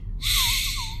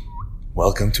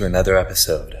Welcome to another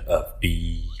episode of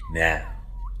Be Now.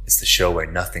 It's the show where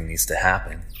nothing needs to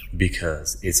happen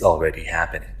because it's already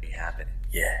happening.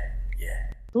 Yeah.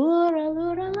 When I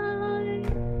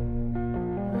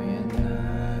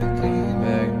came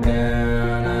back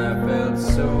down, I felt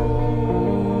so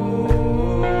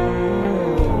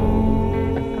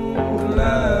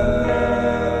alive.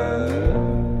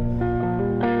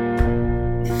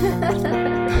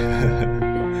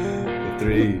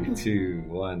 3, 2,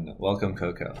 1. Welcome,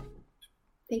 Coco.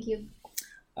 Thank you.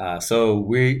 So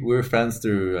we're friends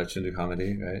through Chengdu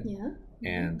Comedy, right? Yeah.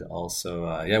 And also,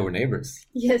 we're neighbors.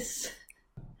 Yes.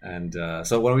 And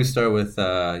so why don't we start with,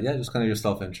 just kind of your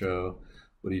self-intro.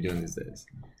 What are you doing these days?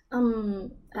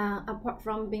 Apart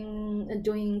from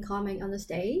doing comic on the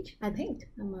stage, I paint.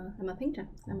 I'm a painter.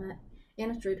 I'm an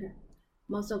illustrator.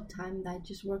 Most of the time, I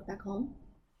just work back home,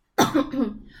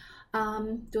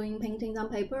 doing paintings on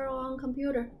paper or on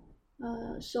computer.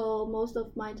 So most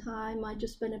of my time, I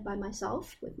just spend it with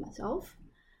myself.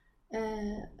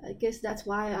 I guess that's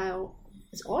why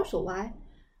it's also why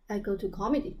I go to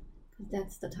comedy.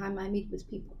 That's the time I meet with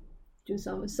people, do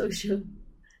some social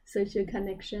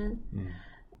connection.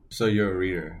 So you're a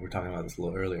reader. We're talking about this a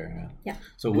little earlier. Yeah.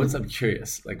 So I'm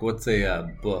curious, what's a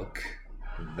book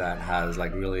that has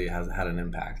really had an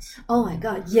impact? Oh my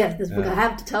God! Yes, this book I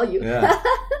have to tell you. Yeah.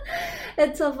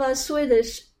 It's of a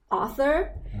Swedish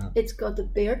author. It's called The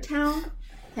Bear Town.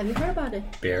 Have you heard about it?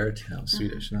 Bear Town,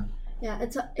 Swedish, no? Yeah,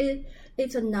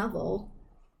 it's a novel.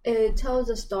 It tells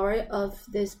the story of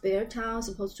this bear town,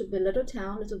 supposed to be a little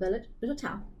town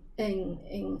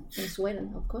in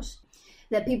Sweden, of course.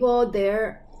 That people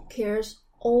there cares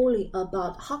only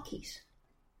about hockeys,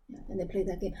 and they play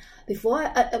that game. Before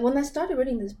when I started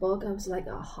reading this book, I was like,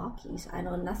 hockeys, I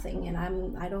know nothing, and I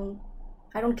don't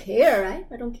care, right?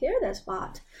 I don't care that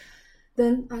spot.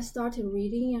 Then I started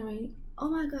reading and reading. Oh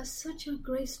my God, such a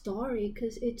great story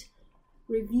because it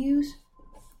reviews.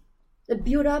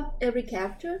 Build up every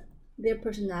character, their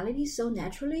personality so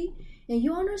naturally, and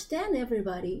you understand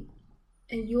everybody,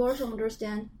 and you also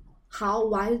understand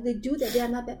why they do that. They are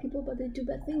not bad people, but they do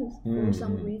bad things for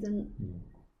some reason.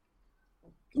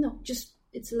 Just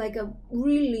it's like a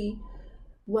really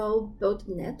well built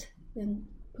net and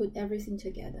put everything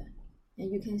together,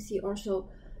 and you can see also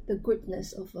the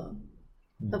goodness of a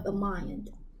mind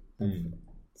of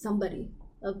somebody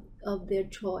of their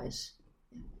choice.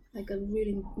 I'm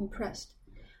really impressed.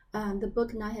 The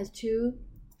book now has two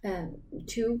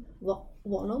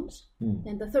volumes,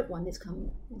 and the third one is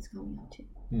coming out too.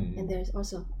 And there's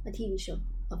also a TV show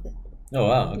of that. Oh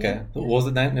wow! Okay, yeah. What was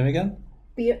the name again?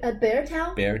 Bear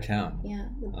Town. Bear Town. Yeah,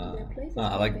 the place.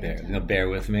 I like bear. Bear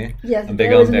with me. Yes, I'm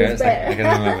big on bears. I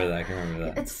can remember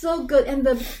that. It's so good, and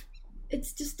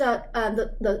it's just that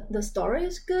the story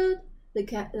is good. The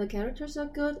characters are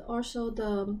good. Also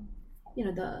the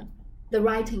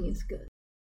writing is good.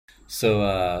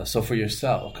 So for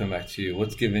yourself, coming back to you,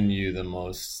 what's given you the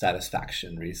most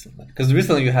satisfaction recently? Because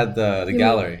recently you had the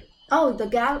gallery. The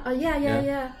gallery.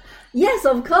 Yeah. Yes,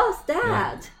 of course,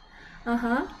 that.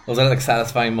 Yeah. Was that a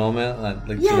satisfying moment?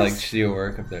 To see your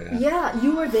work up there? Yeah,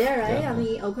 you were there, right? On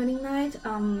the opening night.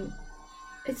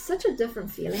 It's such a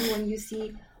different feeling when you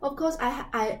see. Of course,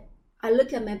 I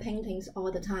look at my paintings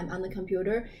all the time on the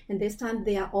computer, and this time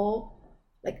they are all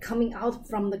coming out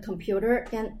from the computer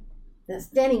and they're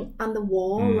standing on the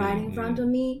wall right in front of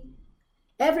me.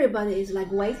 Everybody is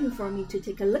waiting for me to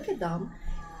take a look at them.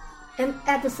 And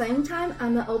at the same time,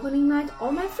 on the opening night,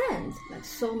 all my friends,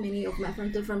 so many of my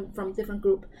friends from different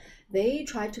group, they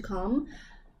try to come.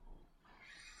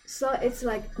 So it's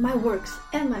my works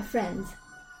and my friends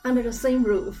under the same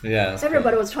roof. Yeah,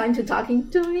 everybody was trying to talking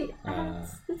to me.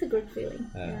 It's a great feeling.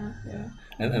 Yeah.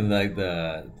 And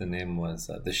the name was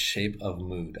The Shape of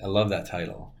Mood. I love that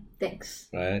title. Thanks.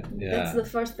 Right? Yeah. That's the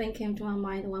first thing came to my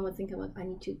mind when I was thinking about I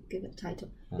need to give it a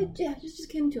title. It just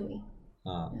came to me.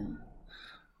 Yeah.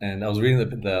 And I was reading the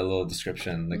little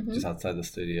description just outside the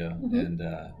studio, and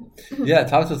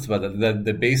talk to us about that.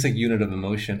 The basic unit of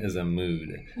emotion is a mood,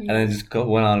 and then just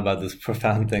went on about this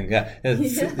profound thing.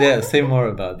 Say more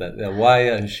about that. Why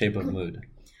a shape of mood?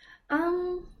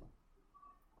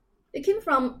 It came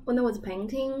from when I was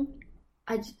painting.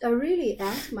 I really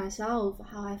asked myself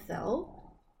how I felt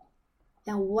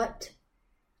and what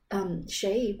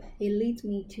shape it leads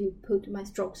me to put my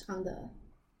strokes on the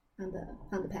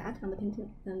pad, on the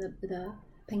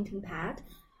painting pad.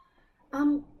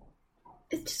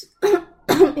 It's just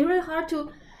it's really hard to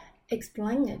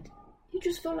explain it. You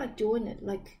just feel like doing it,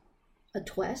 like a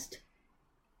twist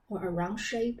or a round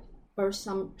shape or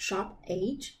some sharp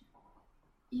edge.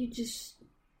 You just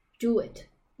do it.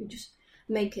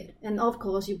 make it. And of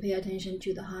course, you pay attention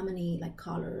to the harmony, like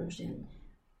colors, and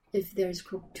if there's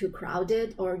too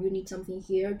crowded or you need something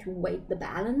here to weight the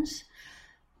balance.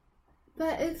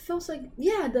 But it feels like,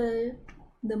 yeah, the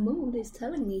mood is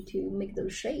telling me to make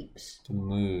those shapes. The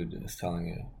mood is telling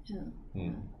you. Yeah.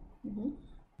 Mm. Mm-hmm.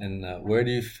 And where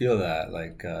do you feel that?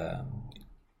 Like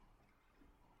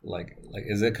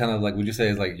is it kind of like, would you say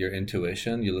it's like your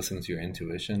intuition? You're listening to your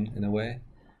intuition in a way?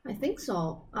 I think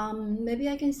so. Maybe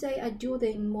I can say I do it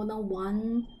in more than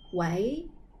one way.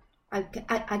 I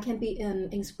can be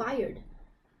inspired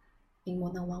in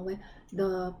more than one way.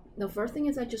 The first thing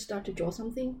is I just start to draw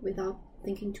something without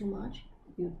thinking too much.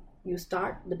 You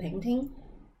start the painting.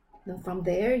 Then from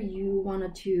there, you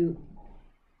wanted to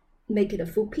make it a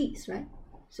full piece, right?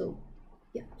 So,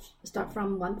 yeah, start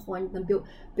from one point, then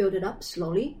build it up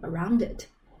slowly around it.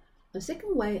 The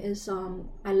second way is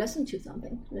I listen to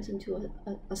something, listen to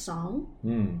a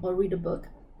song or read a book,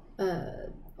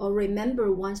 or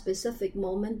remember one specific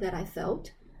moment that I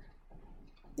felt.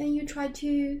 Then you try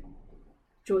to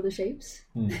draw the shapes.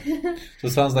 So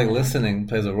it sounds like listening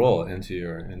plays a role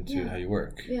into how you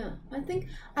work. Yeah, I think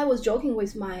I was joking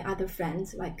with my other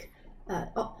friends, like,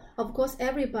 of course,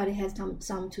 everybody has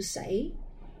some to say,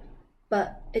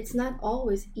 but it's not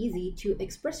always easy to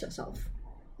express yourself.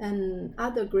 And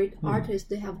other great artists,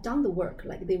 they have done the work,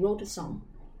 like they wrote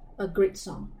a great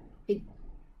song. It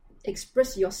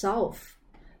express yourself.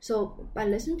 So by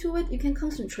listening to it, you can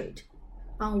concentrate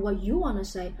on what you want to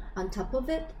say. On top of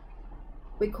it,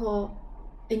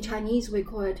 in Chinese, we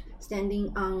call it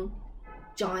standing on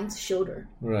giant's shoulder.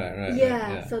 Right.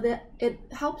 Yeah, so that it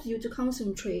helps you to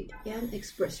concentrate and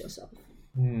express yourself.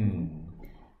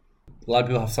 A lot of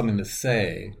people have something to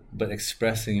say, but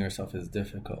expressing yourself is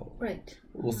difficult. Right.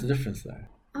 What's the difference there?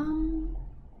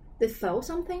 They felt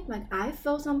something, like I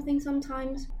felt something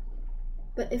sometimes.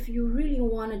 But if you really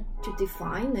wanted to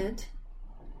define it,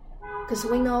 because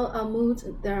we know a mood,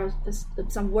 there are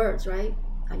some words, right?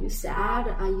 Are you sad?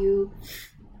 Are you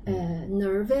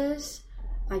nervous?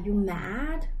 Are you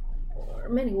mad? Or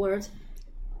many words.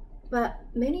 But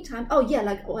many times,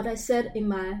 like what I said in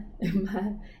my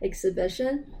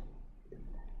exhibition,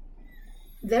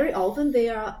 very often they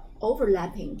are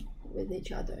overlapping with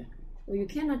each other. Well, you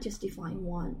cannot just define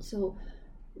one. So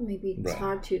maybe it's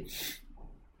hard to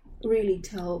really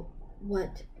tell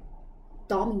what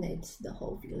dominates the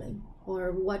whole feeling,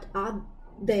 or what are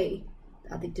they?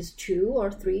 Are they just two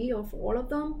or three or four of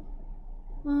them?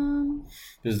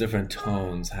 There's different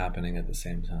tones happening at the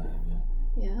same time.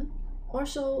 Yeah.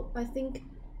 Also, I think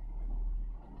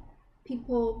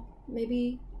people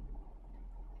maybe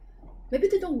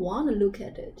they don't want to look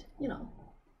at it.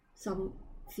 Some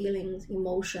feelings,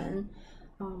 emotion.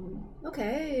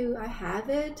 Okay, I have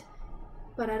it,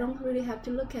 but I don't really have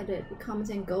to look at it. It comes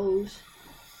and goes.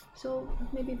 So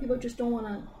maybe people just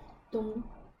don't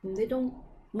they don't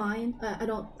mind.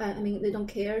 They don't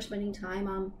care spending time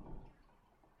on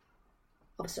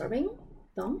observing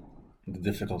them. The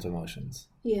difficult emotions.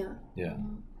 Yeah.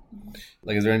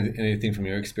 Like, is there anything from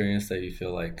your experience that you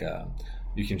feel like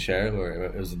you can share, or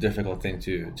it was a difficult thing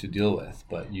to deal with,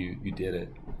 but you did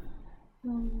it?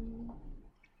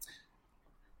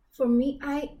 For me,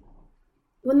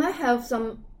 when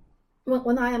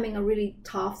I am in a really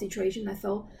tough situation, I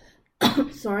feel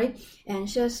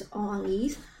anxious or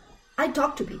unease, I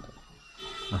talk to people.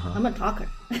 I'm a talker.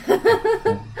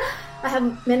 I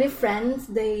have many friends.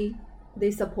 They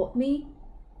support me.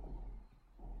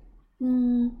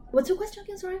 What's your question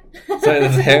again? Sorry. Sorry,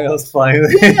 the hair was flying.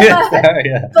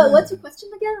 Yeah. But what's your question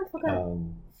again? I forgot.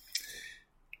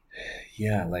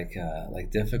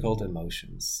 Like difficult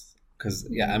emotions. Because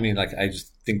I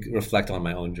just reflect on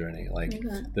my own journey,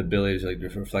 the ability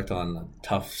to reflect on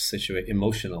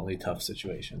emotionally tough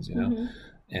situations,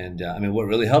 And what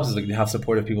really helps is you have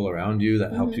supportive people around you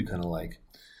that help you kind of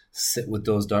sit with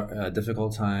those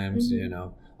difficult times,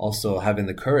 Also having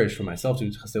the courage for myself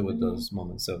to sit with those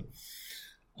moments. So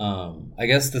I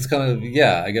guess that's kind of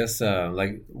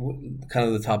kind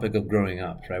of the topic of growing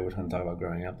up, right? We're trying to talk about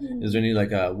growing up. Is there any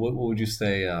what would you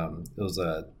say was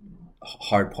a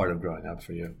hard part of growing up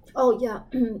for you? Oh yeah,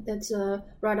 that's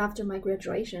right after my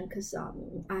graduation, because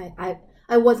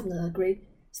I wasn't a great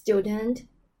student.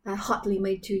 I hardly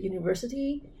made to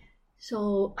university,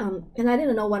 so and I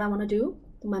didn't know what I want to do.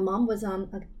 My mom was an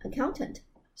accountant,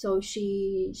 so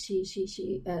she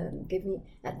gave me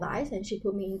advice, and she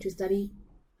put me into study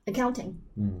accounting,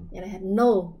 and I had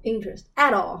no interest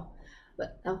at all.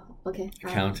 But okay,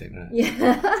 accounting, right?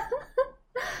 Yeah,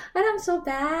 and I'm so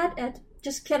bad at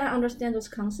just cannot understand those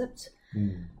concepts.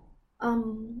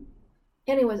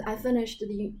 Anyways, I finished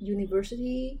the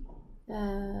university,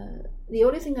 The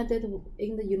only thing I did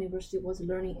in the university was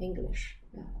learning English.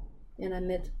 Yeah. And I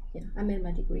made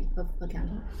my degree of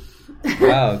accounting.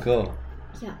 Wow, cool.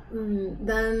 Yeah.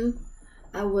 Then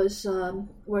I was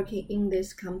working in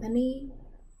this company,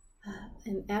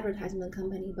 an advertisement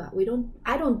company, but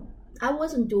I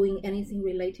wasn't doing anything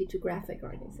related to graphic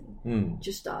or anything.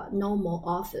 Just a normal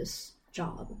office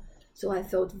job. So I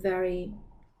felt very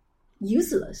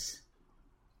useless.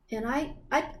 And I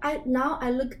now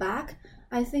I look back,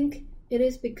 I think it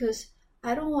is because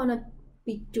I don't want to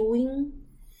be doing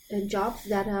jobs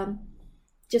that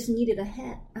just needed a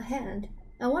hand.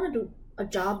 I want to do a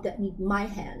job that need my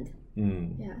hand.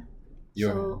 Yeah.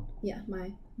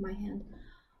 My hand.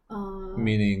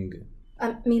 Meaning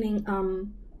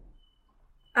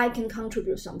I can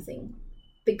contribute something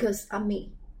because I'm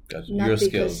me. Gotcha. Your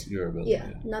skills, your ability.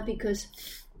 Yeah, not because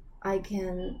I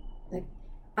can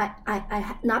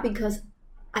I not because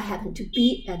I happen to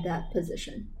be at that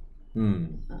position.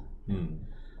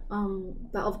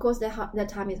 But of course that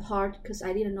time is hard because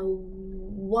I didn't know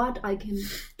what I can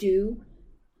do,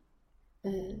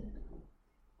 and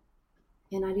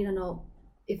I didn't know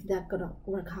if that gonna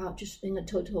work out. Just in a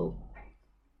total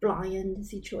blind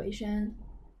situation.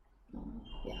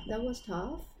 That was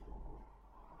tough.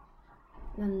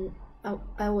 And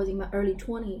I was in my early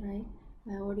 20s, right?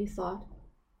 I already thought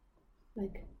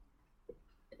like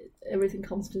everything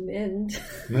comes to an end.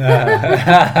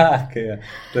 Okay, yeah.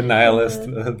 The nihilist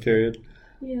period.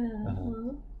 Yeah.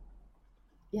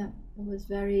 Yeah, it was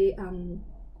very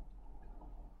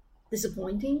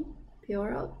disappointing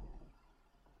period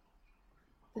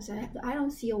because I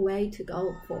don't see a way to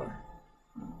go for.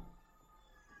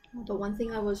 But one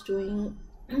thing I was doing,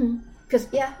 because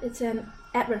it's an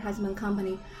advertisement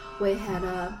company. We had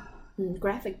a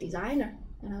graphic designer,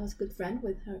 and I was a good friend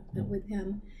with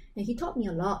him, and he taught me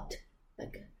a lot.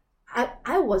 Like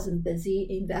I wasn't busy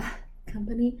in that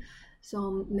company,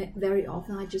 so very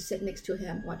often I just sit next to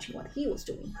him watching what he was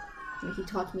doing. And he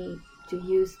taught me to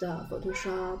use the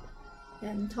Photoshop,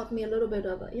 and taught me a little bit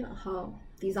of how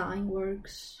design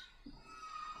works.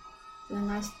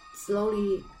 And I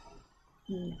slowly.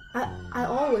 I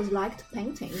always liked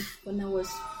painting. When I was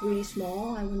really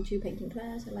small, I went to painting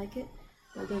class. I like it,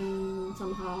 but then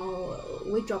somehow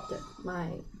we dropped it.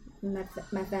 My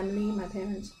family, my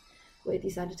parents, we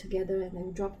decided together, and then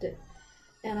we dropped it.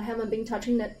 And I haven't been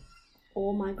touching it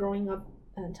all my growing up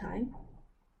time.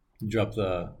 You dropped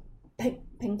the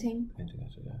painting.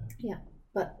 Yeah,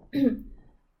 but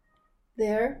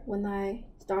there when I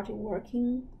started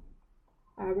working,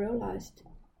 I realized.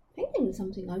 Painting is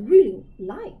something I really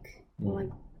like.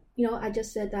 I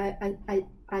just said that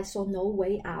I saw no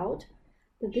way out.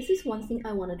 But this is one thing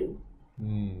I want to do.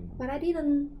 But I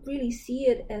didn't really see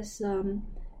it as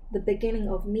the beginning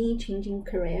of me changing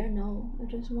career. No, I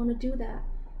just want to do that.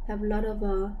 Have a lot of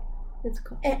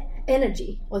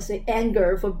energy, or say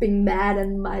anger for being mad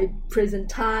in my present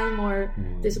time, or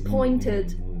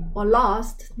disappointed, or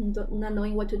lost, not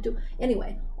knowing what to do.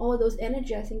 Anyway, all those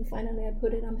energy, I think finally I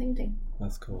put it on painting.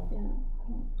 That's cool.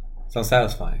 Yeah. Sounds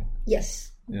satisfying.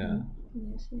 Yes. Yeah.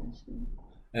 Yes.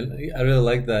 And I really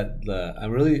like that.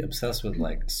 I'm really obsessed with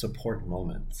like support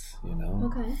moments,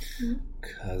 Okay.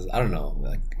 Because I don't know,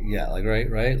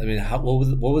 right. I mean,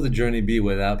 what would the journey be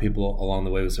without people along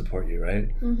the way who support you, right?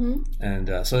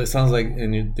 And so it sounds like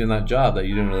in that job that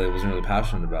you wasn't really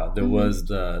passionate about, there was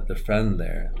the friend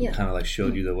there who kind of like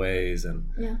showed you the ways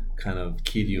and kind of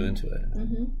keyed you into it.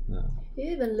 Yeah. He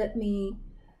even let me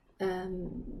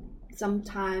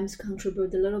sometimes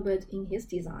contribute a little bit in his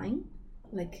design.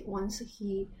 Like once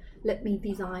he let me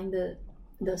design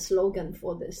the slogan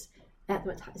for this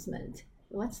advertisement.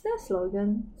 What's that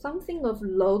slogan? Something of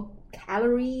low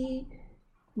calorie,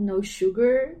 no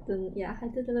sugar. Then I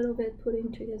did a little bit, put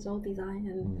into his own design,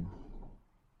 and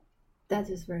that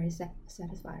is very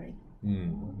satisfying.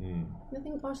 I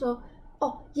think also,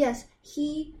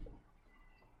 he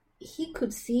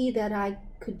could see that I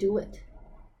could do it.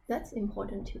 That's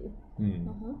important too.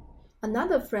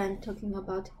 Another friend talking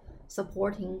about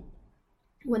supporting.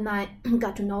 When I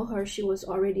got to know her, she was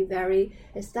already very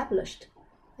established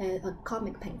as a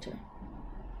comic painter.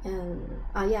 And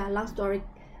long story,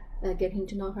 getting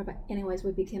to know her. But anyways,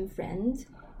 we became friends,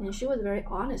 and she was very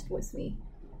honest with me.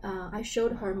 I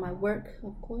showed her my work,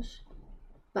 of course,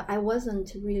 but I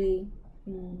wasn't really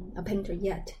a painter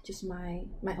yet. Just my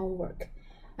own work.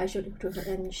 I showed it to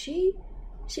her, and she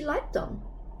liked them,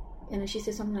 and she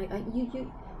said something like,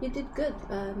 "You did good.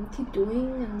 Keep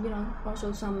doing," and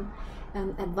also some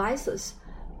advices.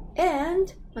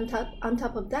 And on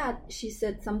top of that, she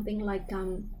said something like,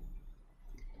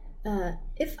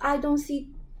 "If I don't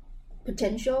see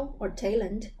potential or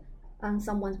talent, on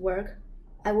someone's work,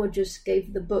 I will just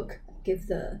give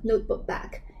the notebook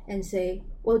back and say,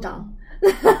 well done.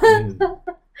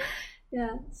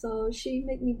 Yeah, so she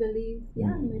made me believe,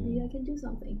 maybe I can do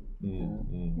something.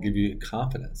 Give you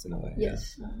confidence in a way.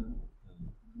 Yes. Yeah.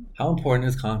 How important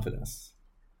is confidence?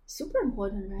 Super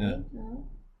important, right? Yeah.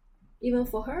 Even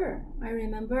for her, I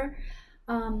remember,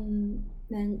 and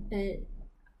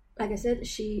like I said,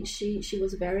 she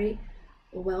was very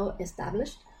well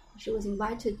established. She was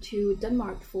invited to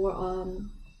Denmark for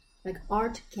like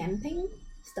art camping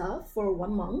stuff for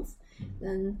 1 month.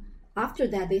 Then after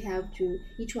that,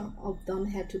 each one of them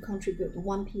had to contribute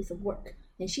one piece of work,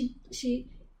 and she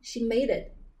made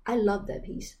it. I love that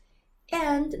piece,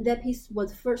 and that piece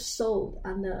was first sold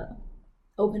on the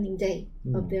opening day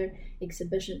of their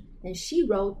exhibition, and she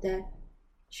wrote that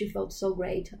she felt so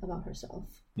great about herself.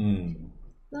 Then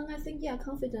I think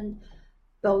confidence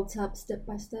builds up step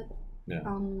by step.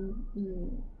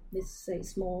 Let's say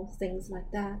small things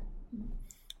like that.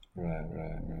 Right.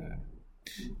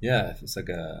 Yeah, it's like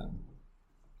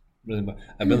really.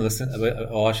 I've been listening.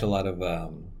 I watch a lot of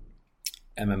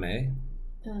MMA.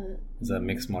 It's a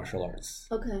mixed martial arts.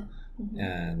 Okay.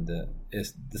 And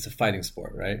it's a fighting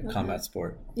sport, right? Okay. Combat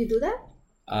sport. You do that?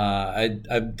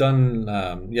 I've done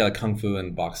like kung fu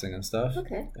and boxing and stuff.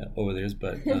 Okay. Over the years,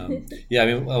 but I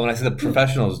mean, when I say the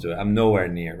professionals do it, I'm nowhere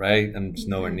near, right? I'm just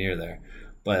nowhere near there.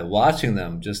 But watching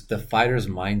them, just the fighter's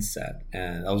mindset,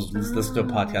 and I was listening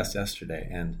to a podcast yesterday,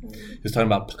 and he was talking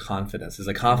about confidence. It's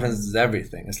like confidence is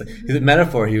everything. It's like the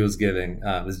metaphor he was giving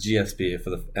was GSP for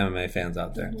the MMA fans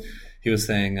out there. He was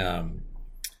saying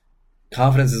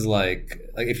confidence is like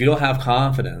if you don't have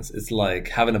confidence, it's like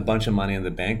having a bunch of money in the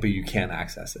bank, but you can't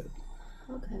access it.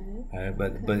 Okay. Right,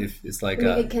 but if it's like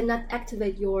it cannot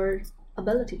activate your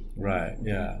ability. Right.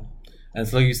 Yeah. And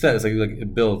so like you said, it's like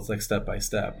it builds like step by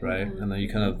step, right? And then you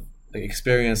kind of like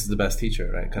experience is the best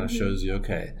teacher, right? It kind of shows you,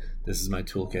 okay, this is my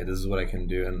toolkit, this is what I can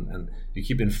do, and you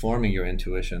keep informing your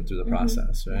intuition through the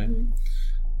process, right?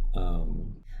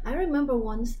 I remember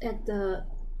once at the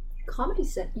comedy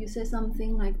set, you said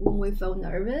something like when we felt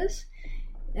nervous,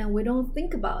 and we don't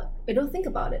think about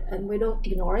it, and we don't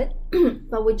ignore it,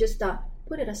 but we just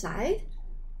put it aside.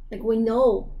 Like we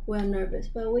know we're nervous,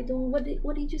 but we don't.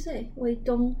 What did you say? We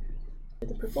don't.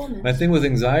 The performance. My thing with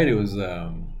anxiety was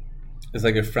it's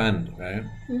like a friend, right?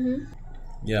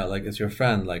 Yeah, like it's your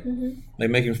friend, like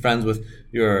making friends with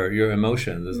your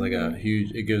emotions is like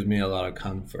it gives me a lot of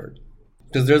comfort,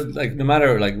 because there's like no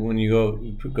matter like when you go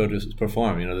to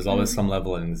perform, there's always some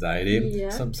level of anxiety,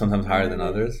 sometimes higher than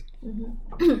others.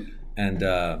 And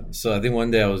so I think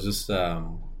one day I was just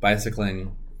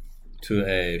bicycling to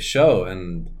a show,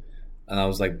 and I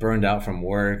was like burned out from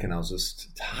work, and I was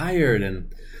just tired,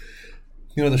 and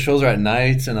the shows are at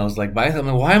night, and I was like, why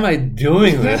am I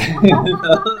doing this?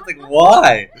 Like,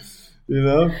 why?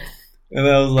 And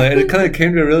I was like, it kind of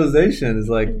came to a realization. It's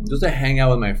like, just to hang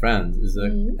out with my friends is a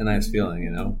nice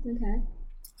feeling, Okay.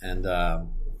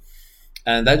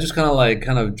 And that just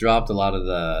kind of dropped a lot of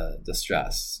the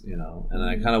stress, And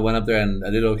I kind of went up there, and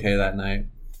I did okay that night.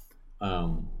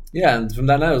 And from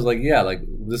that night, I was like,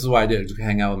 this is why I did it, just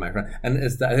hang out with my friend. And I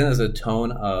think there's a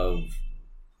tone of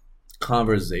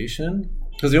conversation,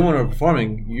 because when we're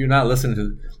performing, you're not listening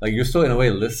to, like, you're still in a way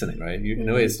listening, right? In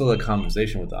a way, it's still a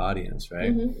conversation with the audience,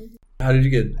 right? How did you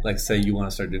get, like, say you want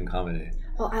to start doing comedy?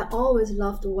 Oh, I always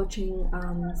loved watching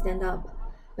stand up,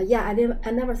 but I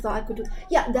never thought I could do.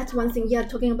 That's one thing.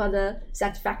 Talking about the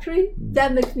Satisfactory,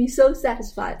 that makes me so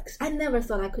satisfied, because I never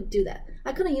thought I could do that.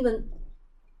 I couldn't even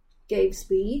give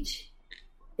speech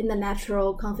in a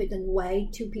natural, confident way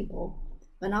to people,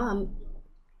 but now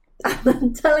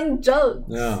I'm telling jokes.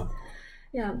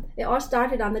 Yeah, it all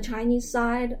started on the Chinese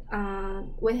side.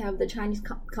 We have the Chinese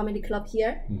comedy club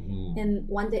here, and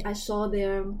one day I saw they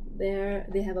have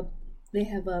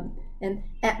an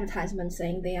advertisement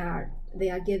saying they are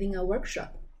giving a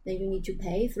workshop. Then you need to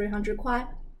pay 300 kuai.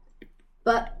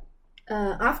 But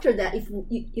after that,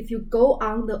 if you go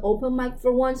on the open mic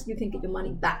for once, you can get your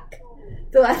money back.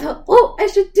 So I thought, I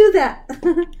should do that.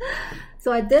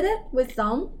 So I did it with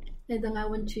them, and then I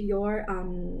went to your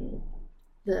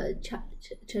the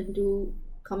Chengdu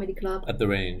Comedy Club at the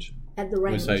Range.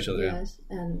 Yes,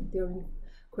 and during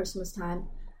Christmas time,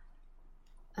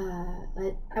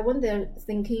 I went there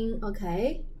thinking,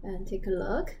 okay, and take a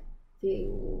look, see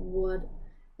what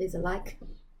is it like,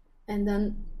 and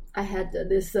then I had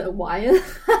this wine.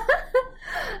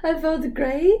 I felt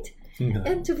great,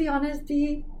 and to be honest,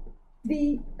 the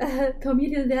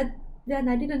comedian that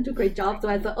I didn't do a great job, so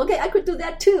I thought, okay, I could do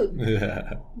that too.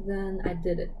 Then I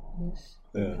did it. Yes.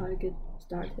 Yeah. How to get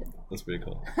started. That's pretty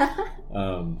cool.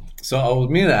 So I was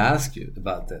meaning to ask you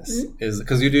about this is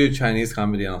because you do Chinese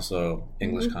comedy and also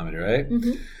English comedy, right?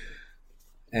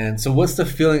 And so what's the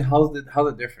feeling? How's it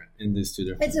different in these two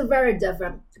different? It's very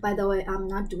different. By the way, I'm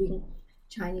not doing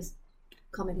Chinese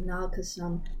comedy now because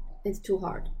it's too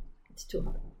hard. It's too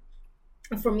hard.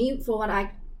 For me, for what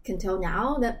I can tell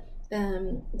now, that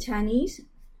Chinese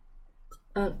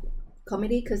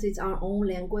comedy, because it's our own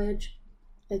language,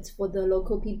 it's for the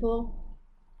local people.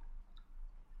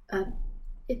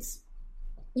 It's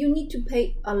you need to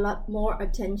pay a lot more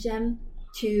attention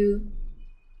to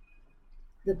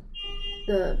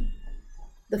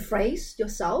the phrase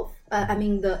yourself.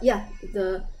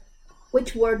 The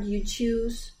which word you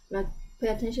choose. Like, pay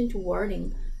attention to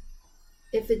wording.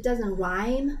 If it doesn't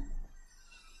rhyme,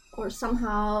 or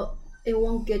somehow it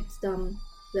won't get the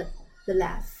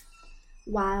laugh.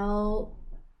 While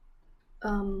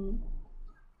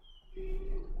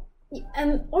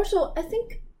and also I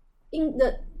think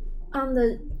on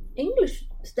the English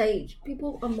stage,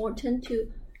 people are more tend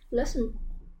to listen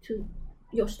to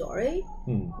your story.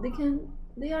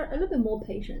 They are a little bit more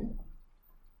patient.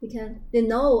 They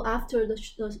know after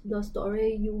the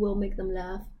story you will make them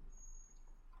laugh.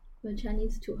 But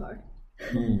Chinese too hard.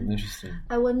 Interesting.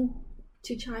 I went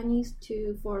to Chinese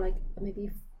for like maybe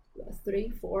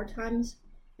 3-4 times,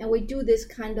 and we do this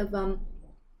kind of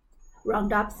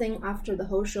roundup thing after the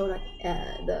whole show. Like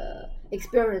the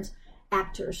experienced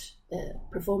actors,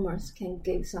 performers can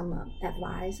give some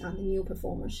advice on the new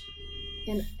performers,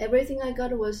 and everything I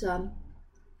got was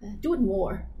do it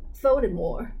more, fold it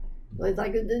more. It's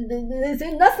like it's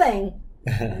nothing.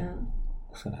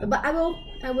 But I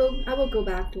will go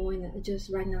back doing it.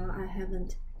 Just right now I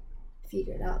haven't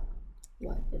figured out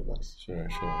what it was. Sure,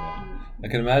 yeah. I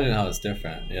can imagine how it's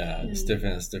different. Yeah, it's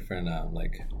different. It's different,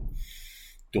 like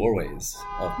doorways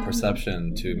of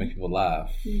perception to make people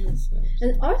laugh. Yes.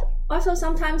 And also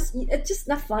sometimes it's just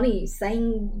not funny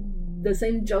saying the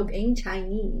same joke in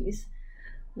Chinese.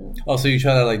 Oh, so you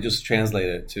try to like just translate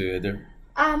it to either?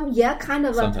 Yeah, kind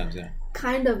of. Sometimes,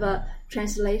 kind of a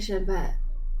translation, but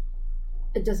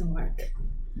it doesn't work.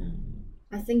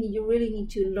 I think you really need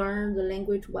to learn the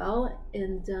language well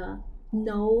and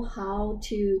know how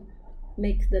to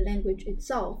make the language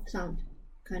itself sound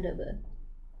kind of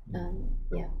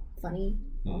funny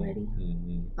already.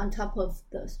 On top of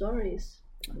the stories,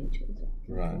 funny too.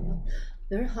 Right.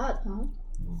 Very hard, huh?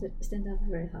 Stand up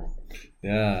very hard.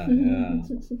 Yeah.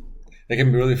 It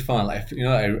can be really fun. Like,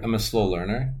 I'm a slow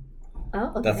learner.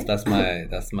 Oh, okay. That's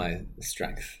my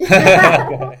strength.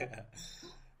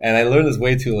 And I learned this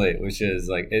way too late, which is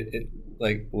like it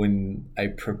like when I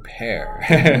prepare,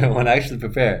 when I actually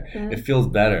prepare, it feels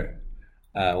better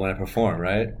when I perform,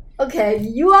 right? Okay,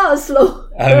 you are slow.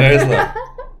 I'm very slow.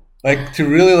 Like to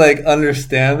really like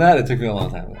understand that, it took me a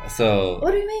long time. So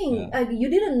what do you mean? You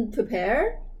didn't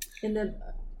prepare in the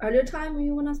earlier time when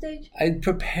you went on stage? I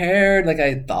prepared, like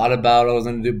I thought about what I was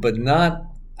going to do, but not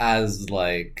as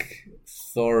like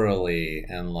thoroughly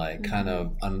and like kind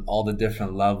of on all the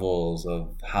different levels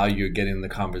of how you're getting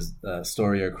the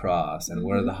story across and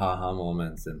what are the ha-ha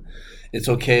moments, and it's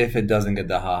okay if it doesn't get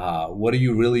the ha-ha. What are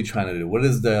you really trying to do? What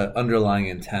is the underlying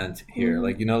intent here?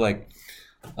 Like,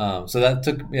 so that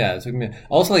took me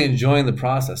also like enjoying the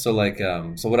process. So like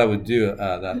so what I would do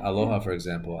that Aloha, for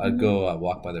example, I'd go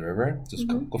walk by the river, just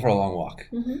go for a long walk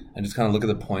and just kind of look at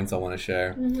the points I want to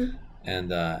share.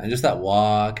 And just that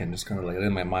walk and just kind of like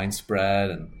letting my mind spread,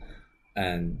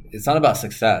 and it's not about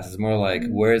success. It's more like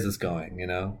where is this going,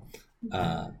 and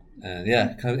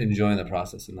kind of enjoying the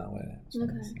process in that way. So,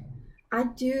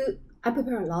 okay, I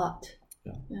prepare a lot.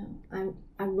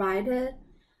 I write it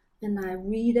and I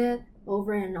read it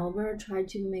over and over. Try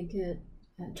to make it.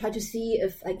 Try to see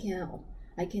if I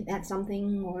can add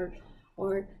something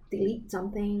or delete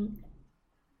something.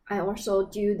 I also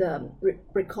do the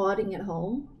recording at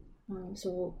home.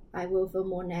 So I will feel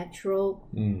more natural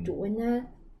doing it,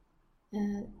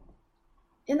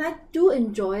 and I do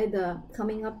enjoy the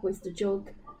coming up with the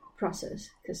joke process,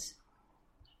 because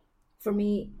for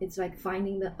me it's like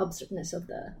finding the absurdness of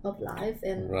life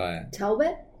and tell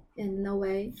it in a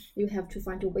way you have to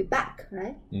find your way back,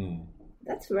 right?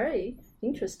 That's very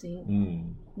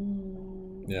interesting.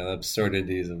 Yeah, the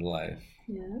absurdities of life.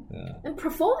 Yeah. And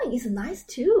performing is nice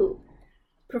too.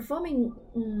 Performing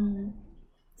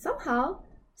somehow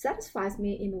satisfies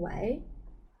me in a way,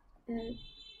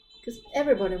 because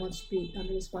everybody wants to be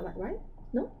under the spotlight, right?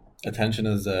 No? Attention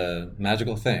is a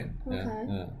magical thing.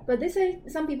 Okay. But they say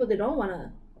some people, they don't want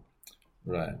to.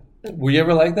 Right. Were you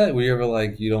ever like that? Were you ever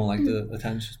like, you don't like the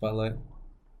attention spotlight?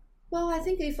 Well, I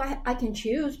think if I can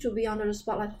choose to be under the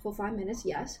spotlight for 5 minutes,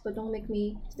 yes, but don't make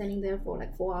me standing there for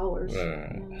like 4 hours.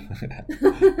 Yeah,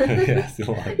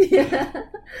 still on. Yeah,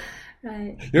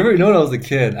 right. You know, when I was a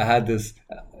kid, I had this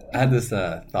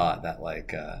thought that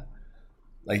like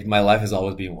my life is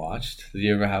always being watched. Did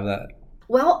you ever have that?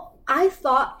 Well, I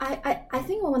thought I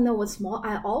think when I was small,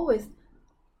 I always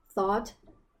thought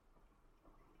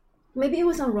maybe it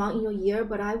was wrong in your year,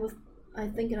 but I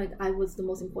think like I was the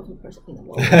most important person in the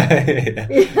world.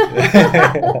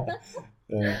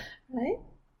 Yeah. Right?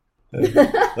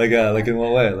 Like in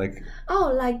what way? Like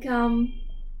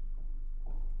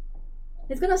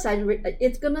it's gonna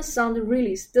sound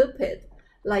really stupid.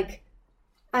 Like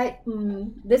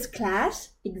this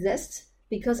class exists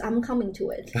because I'm coming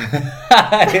to it.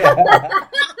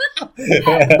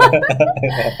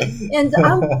 And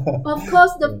I'm, of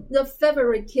course, the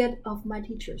favorite kid of my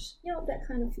teachers. You know, that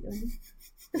kind of feeling.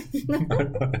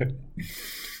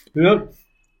 You know,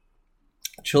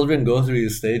 children go through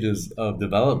these stages of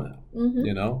development. Mm-hmm.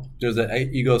 You know, there's an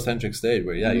egocentric stage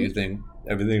where, you think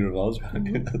everything revolves around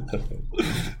you.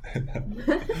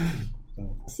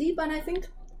 See, but I think,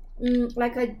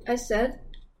 like I said,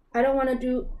 I don't want to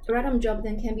do a random job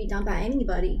that can be done by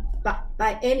anybody, but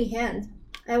by any hand.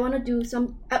 I want to do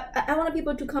some. I want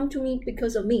people to come to me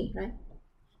because of me, right?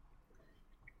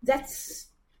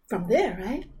 That's from there,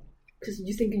 right? Because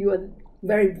you think you are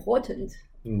very important,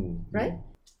 right?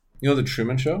 You know the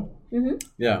Truman Show? Mm-hmm.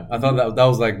 Yeah, I thought that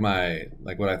was like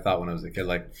what I thought when I was a kid.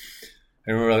 Like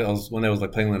I remember when I was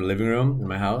like playing in the living room in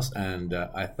my house, and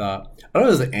I thought I don't know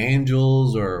if it was the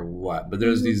angels or what, but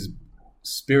there's these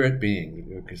spirit beings,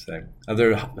 you could say.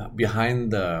 They're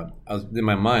behind in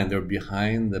my mind, they're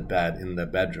behind the bed in the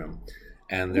bedroom,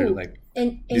 and they're like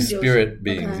these spirit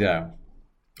beings, yeah.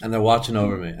 And they're watching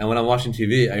over me. And when I'm watching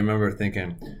TV, I remember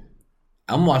thinking,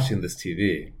 I'm watching this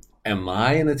TV. Am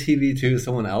I in a TV too?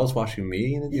 Someone else watching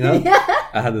me? You know?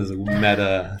 I had this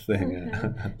meta thing.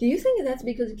 Okay. Do you think that's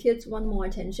because kids want more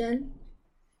attention?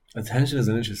 Attention is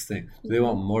an interesting. They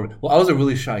want more. Well, I was a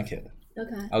really shy kid.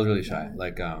 Okay. I was really shy.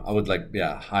 Like I would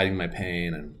hiding my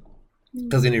pain, and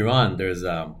because in Iran there's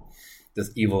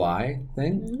this evil eye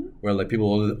thing where like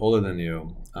people older than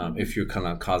you, if you're kind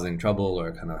of causing trouble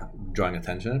or kind of drawing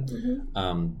attention,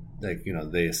 like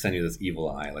they send you this evil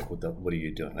eye. Like what are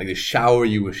you doing? Like they shower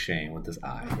you with shame with this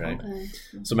eye, right? Okay.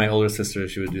 So my older sister,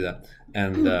 she would do that,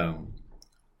 and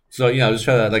so I just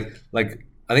try that like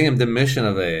I think the mission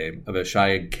of a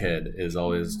shy kid is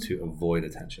always to avoid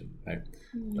attention, right?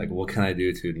 Like, what can I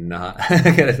do to not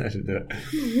get attention to it?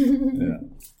 Yeah.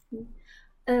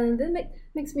 And that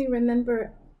makes me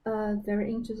remember a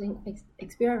very interesting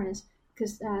experience,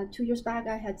 because 2 years back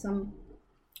I had some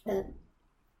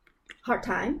hard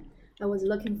time. I was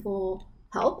looking for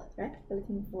help, right?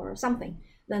 Looking for something.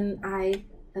 Then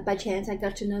by chance, I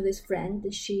got to know this friend.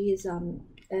 She's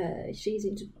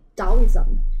into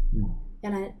Taoism,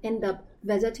 and I ended up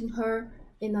visiting her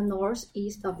in the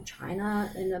northeast of China,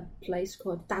 in a place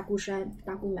called Dagu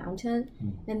Mountain,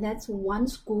 and that's one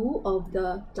school of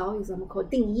the Taoism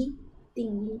called Dingyi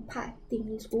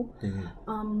school.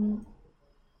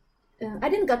 I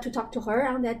didn't get to talk to her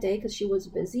on that day because she was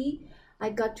busy.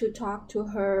 I got to talk to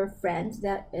her friend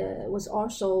that was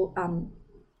also,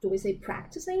 do we say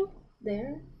practicing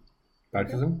there?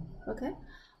 Practicing? Okay.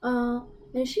 And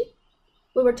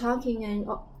we were talking, and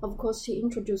of course she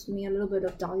introduced me a little bit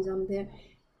of Taoism there.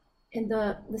 And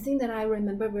the thing that I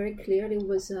remember very clearly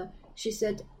was she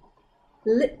said,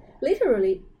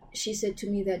 literally, she said to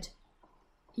me that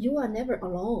you are never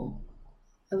alone.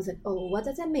 I was like, oh, what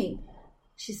does that mean?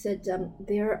 She said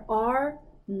there are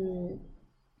Hu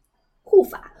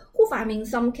Fa. Hu Fa means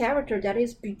some character that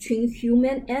is between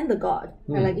human and the God.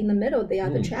 And like in the middle, they are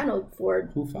the channel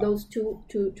for those two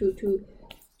to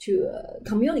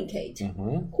communicate.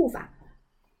 Hu Fa.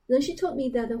 Then she told me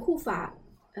that the Hu Fa,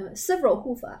 several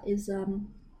Hu Fa is,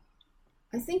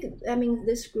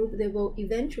 this group, they will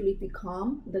eventually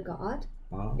become the God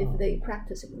if they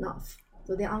practice enough.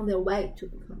 So they're on their way to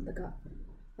become the God.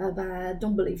 But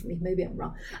don't believe me, maybe I'm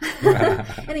wrong.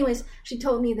 Anyways, she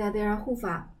told me that there are Hu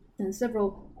Fa and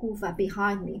several Hu Fa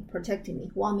behind me, protecting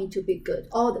me, want me to be good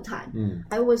all the time.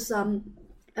 I was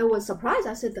surprised.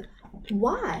 I said,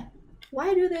 why?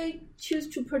 Why do they choose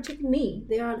to protect me?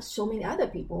 There are so many other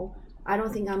people. I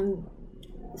don't think I'm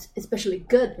especially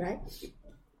good, right?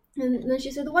 And then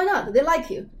she said, why not? They like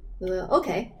you.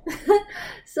 Okay.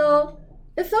 So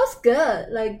it feels good.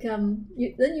 Like then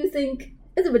you think,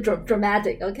 it's a bit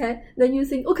dramatic, okay? Then you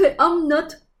think, okay, I'm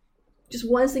not just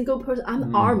one single person. I'm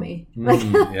an army.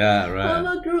 Yeah, right. I'm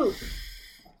a group.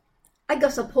 I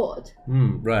got support.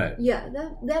 Right. Yeah,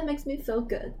 that makes me feel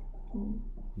good.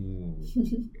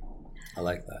 I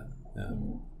like that. Yeah.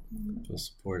 Feel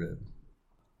supported.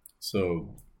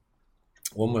 So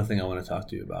one more thing I want to talk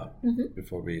to you about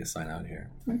before we sign out here.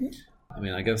 I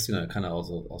mean, I guess, it kind of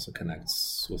also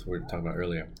connects with what we were talking about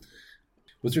earlier.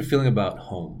 What's your feeling about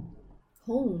home?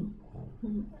 Home.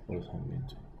 What does home mean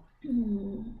to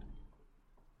you?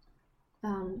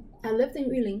 I lived in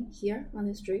Yuling here on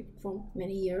the street for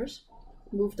many years.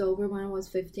 Moved over when I was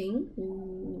 15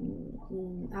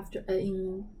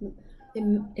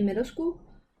 in middle school.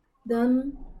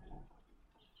 Then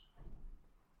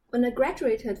when I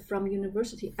graduated from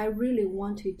university, I really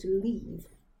wanted to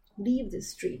leave the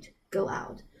street, go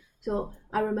out. So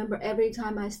I remember every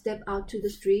time I step out to the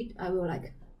street, I would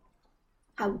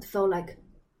feel like,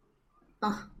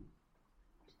 let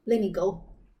me go,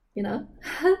 Then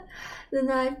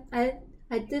I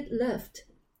did left.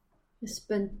 I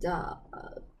spent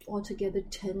altogether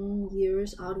 10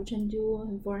 years out of Chengdu,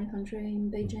 in foreign country, in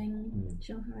Beijing,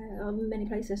 Shanghai, many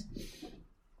places.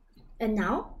 And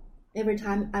now, every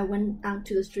time I went out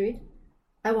to the street,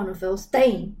 I want to feel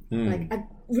staying. Like I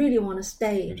really want to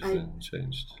stay.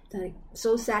 Changed. Like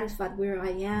so satisfied where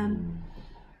I am.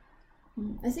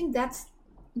 I think that's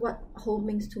what home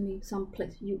means to me. Some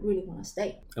place you really want to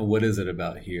stay. And what is it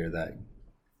about here that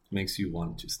makes you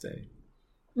want to stay?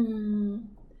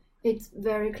 It's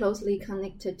very closely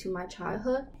connected to my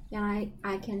childhood, and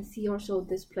I can see also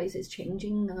this place is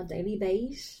changing on a daily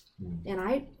basis, and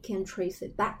I can trace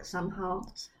it back somehow.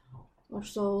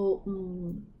 Also,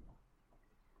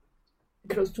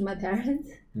 close to my parents.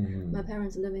 My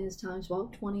parents live in this town as well,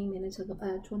 20 minutes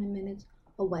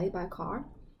away by car.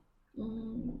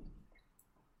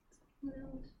 What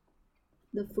else?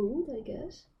 The food, I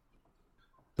guess.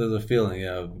 There's a feeling,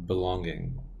 of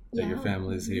belonging. That your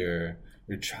family's here,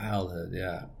 your childhood,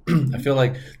 I feel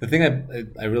like the thing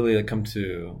I really come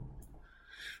to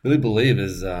really believe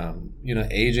is,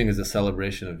 aging is a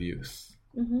celebration of youth.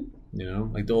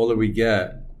 Like the older we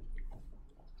get,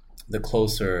 the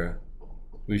closer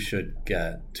we should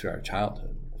get to our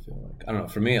childhood. I feel like, I don't know,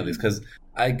 for me at least, because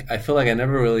I feel like I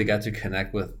never really got to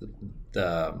connect with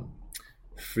the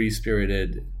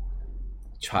free-spirited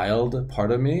child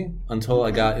part of me until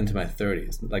I got into my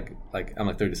 30s. Like I'm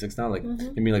like 36 now, like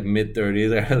maybe like mid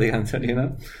 30s, early on,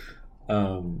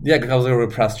 because I was a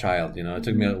repressed child, it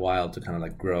took me a while to kind of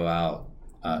like grow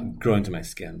into my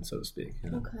skin, so to speak.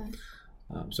 Okay.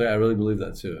 So I really believe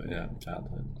that too.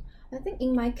 Childhood. I think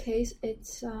in my case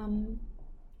it's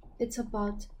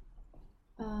about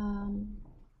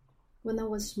when I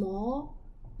was small,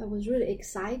 I was really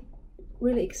excited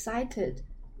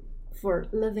for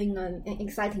living an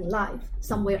exciting life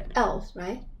somewhere else,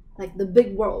 right? Like the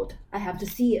big world, I have to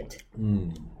see it.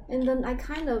 And then I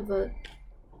kind of,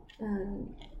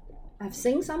 I've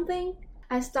seen something,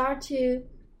 I start to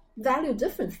value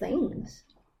different things.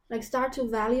 Like start to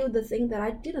value the thing that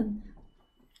I didn't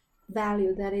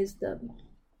value, that is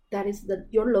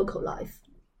your local life,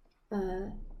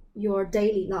 your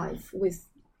daily life with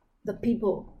the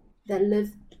people that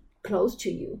live close to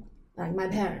you, like my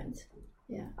parents.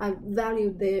 I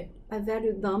value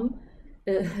them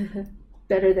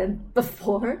better than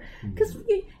before, because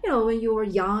when you were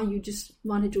young, you just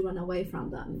wanted to run away from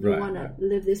them. You want to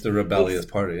live this the rebellious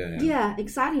part,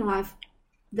 exciting life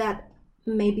that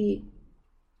maybe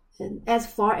as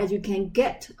far as you can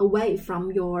get away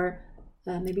from your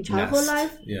maybe childhood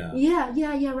life.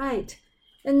 Right.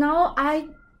 And now I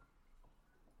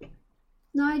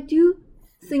do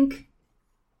think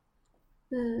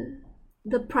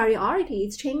the priority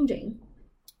is changing.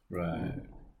 Right.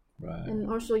 And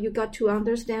also you got to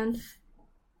understand,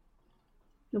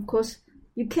 of course,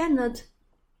 you cannot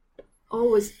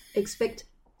always expect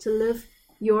to live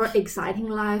your exciting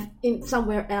life in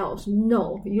somewhere else.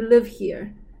 No, you live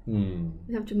here.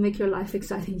 You have to make your life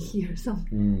exciting here.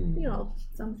 Something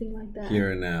like that.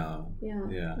 Here and now.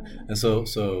 Yeah. And so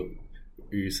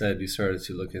you said you started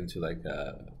to look into like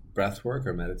breath work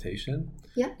or meditation.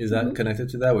 Yeah. Is that connected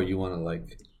to that, where you want to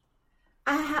like?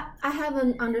 I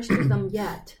haven't understood them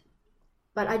yet,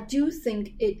 but I do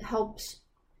think it helps.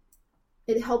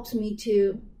 It helps me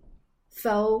to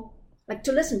feel like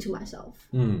to listen to myself,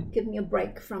 give me a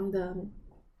break from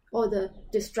all the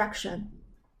distraction.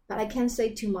 But I can't say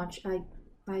too much. I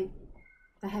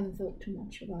haven't thought too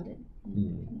much about it.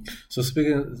 So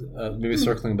speaking, maybe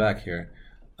circling back here,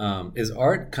 is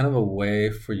art kind of a way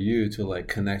for you to like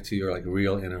connect to your like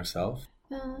real inner self?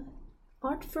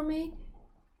 Art for me,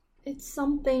 it's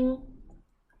something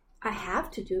I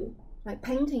have to do. Like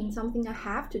painting, something I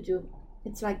have to do.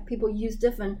 It's like people use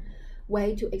different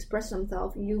way to express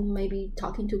themselves. You may be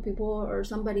talking to people, or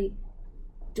somebody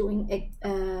doing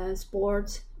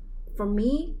sports, for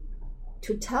me,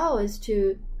 to tell is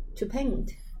to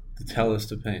paint. To tell is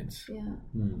to paint. Yeah.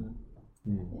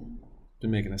 Yeah. To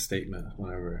making a statement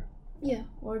whenever. Yeah,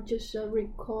 or just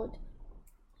record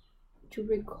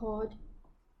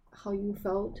how you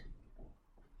felt.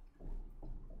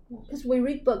 Because we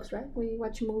read books, right? We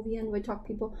watch movie and we talk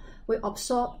people. We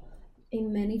absorb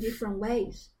in many different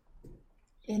ways.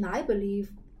 And I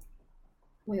believe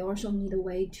we also need a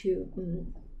way to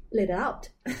let it out.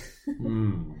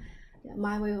 Yeah,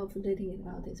 my way of letting it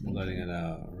out is painting. Letting it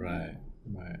out, right.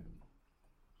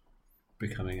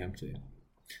 Becoming empty.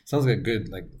 Sounds like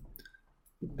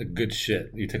a good shit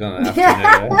you took on an afternoon.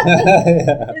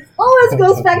 Yeah. It always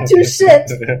goes back to shit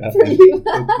for you.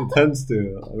 It tends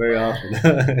to very often.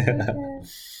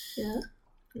 Yeah.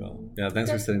 Cool. Yeah, thanks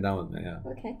for sitting down with me. Yeah.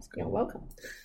 Okay, you're welcome.